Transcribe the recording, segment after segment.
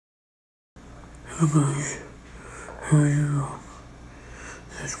Hey guys, how are you?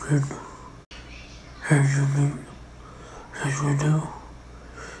 That's good. How's your week? As we do.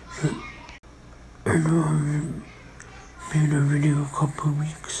 I know I've made a video a couple of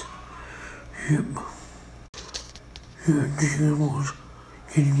weeks. Yep. This was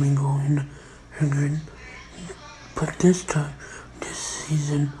getting me going again. But this time, this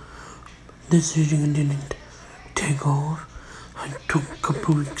season didn't take off. I took a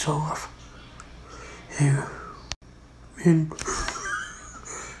couple of weeks off. Yeah. And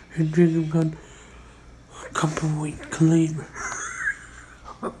it really got a couple of weeks later.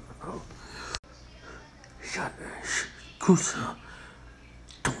 Kosa,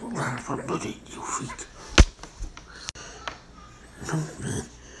 don't laugh about it, you freak. No, man.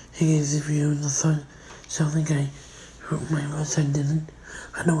 Hey guys, if you ever thought sound like I hurt my voice, I didn't.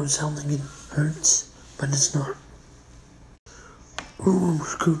 I know it sounds like it hurts, but it's not. Oh, I'm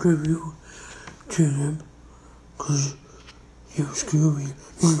scared of you, Jacob, cause you're scary.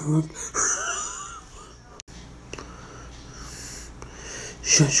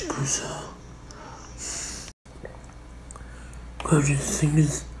 Shush, Kosa. Cause this thing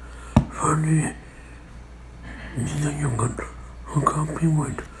is funny. And then you're gonna copy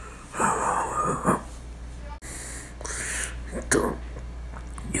with.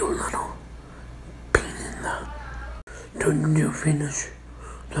 You little pain in the. Don't you finish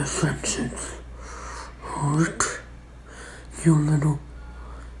the sentence? What? You little.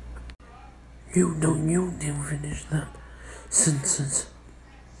 You didn't finish that sentence.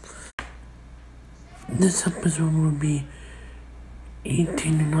 This episode will be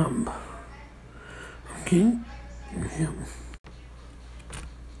 18 and up. Okay? Yep.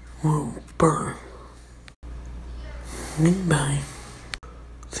 Well, bye. Goodbye.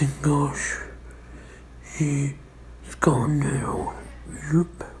 Thank gosh. He's gone now.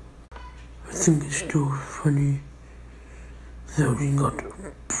 Yep. I think it's still funny that we got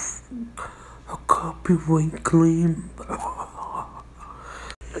a copyright claim.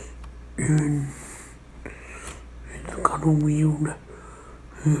 And it's kind of weird.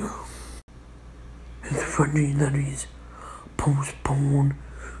 Yeah. It's funny that he's postponed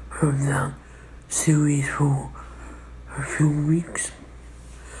that series for a few weeks,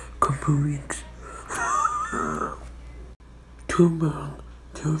 couple weeks. Too bad,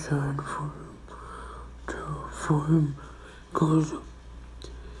 too sad for him, cause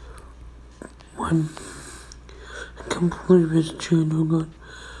when I can't believe his channel got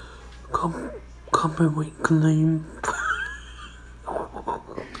copyright claim.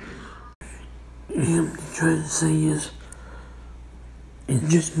 I'm trying to say is, it's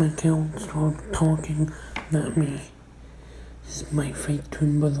just my account start talking, not me. It's my fake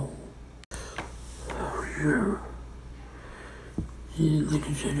twin brother. Oh yeah. Yeah, like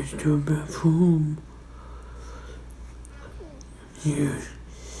I said, it's too bad for him. Yeah,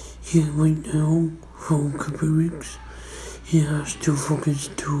 right now, for a couple of weeks, he has to focus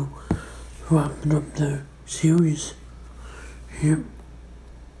to wrapping up the series. Yep.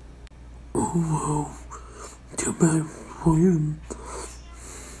 Oh wow, too bad for him.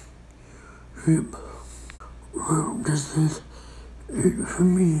 Yep. Well, this is it for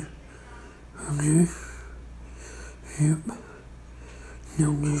me. Okay? Yep.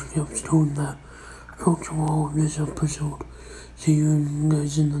 Now just keep doing that outro of this episode. See you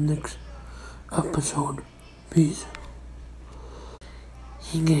guys in the next episode. Peace.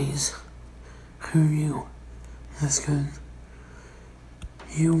 Hey guys, how are you? That's good.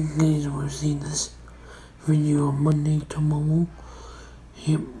 You guys will see this video on Monday tomorrow.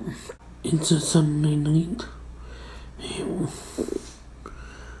 Yep. It's a Sunday night. Yep.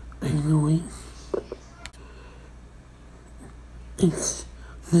 Anyway. This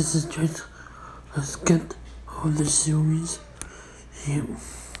is just a sketch of the series. Yep.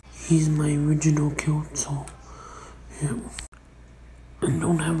 He's my original kid, so yep. I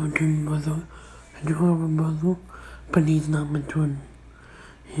don't have a twin brother. I do have a brother, but he's not my twin.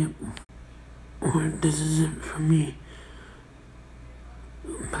 Yep. Well, this is it for me.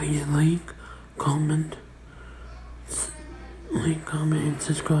 Please comment, and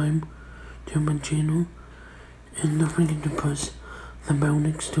subscribe to my channel. And don't forget to press the bell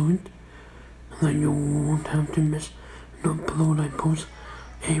next to it, so that you won't have to miss an upload I post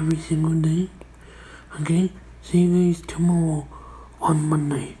every single day. Okay? See you guys tomorrow on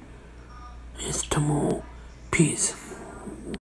Monday. It's tomorrow. Peace.